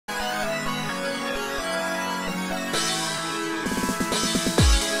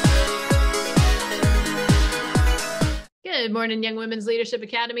Good morning, Young Women's Leadership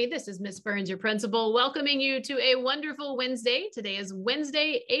Academy. This is Miss Burns, your principal, welcoming you to a wonderful Wednesday. Today is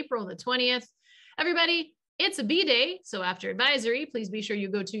Wednesday, April the 20th. Everybody, it's a B day. So after advisory, please be sure you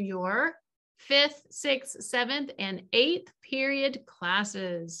go to your 5th, 6th, 7th, and 8th period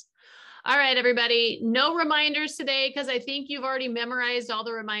classes. All right, everybody, no reminders today because I think you've already memorized all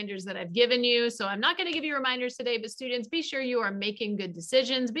the reminders that I've given you. So I'm not going to give you reminders today, but students, be sure you are making good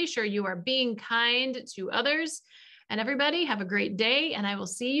decisions. Be sure you are being kind to others. And everybody, have a great day, and I will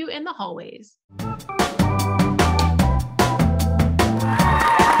see you in the hallways.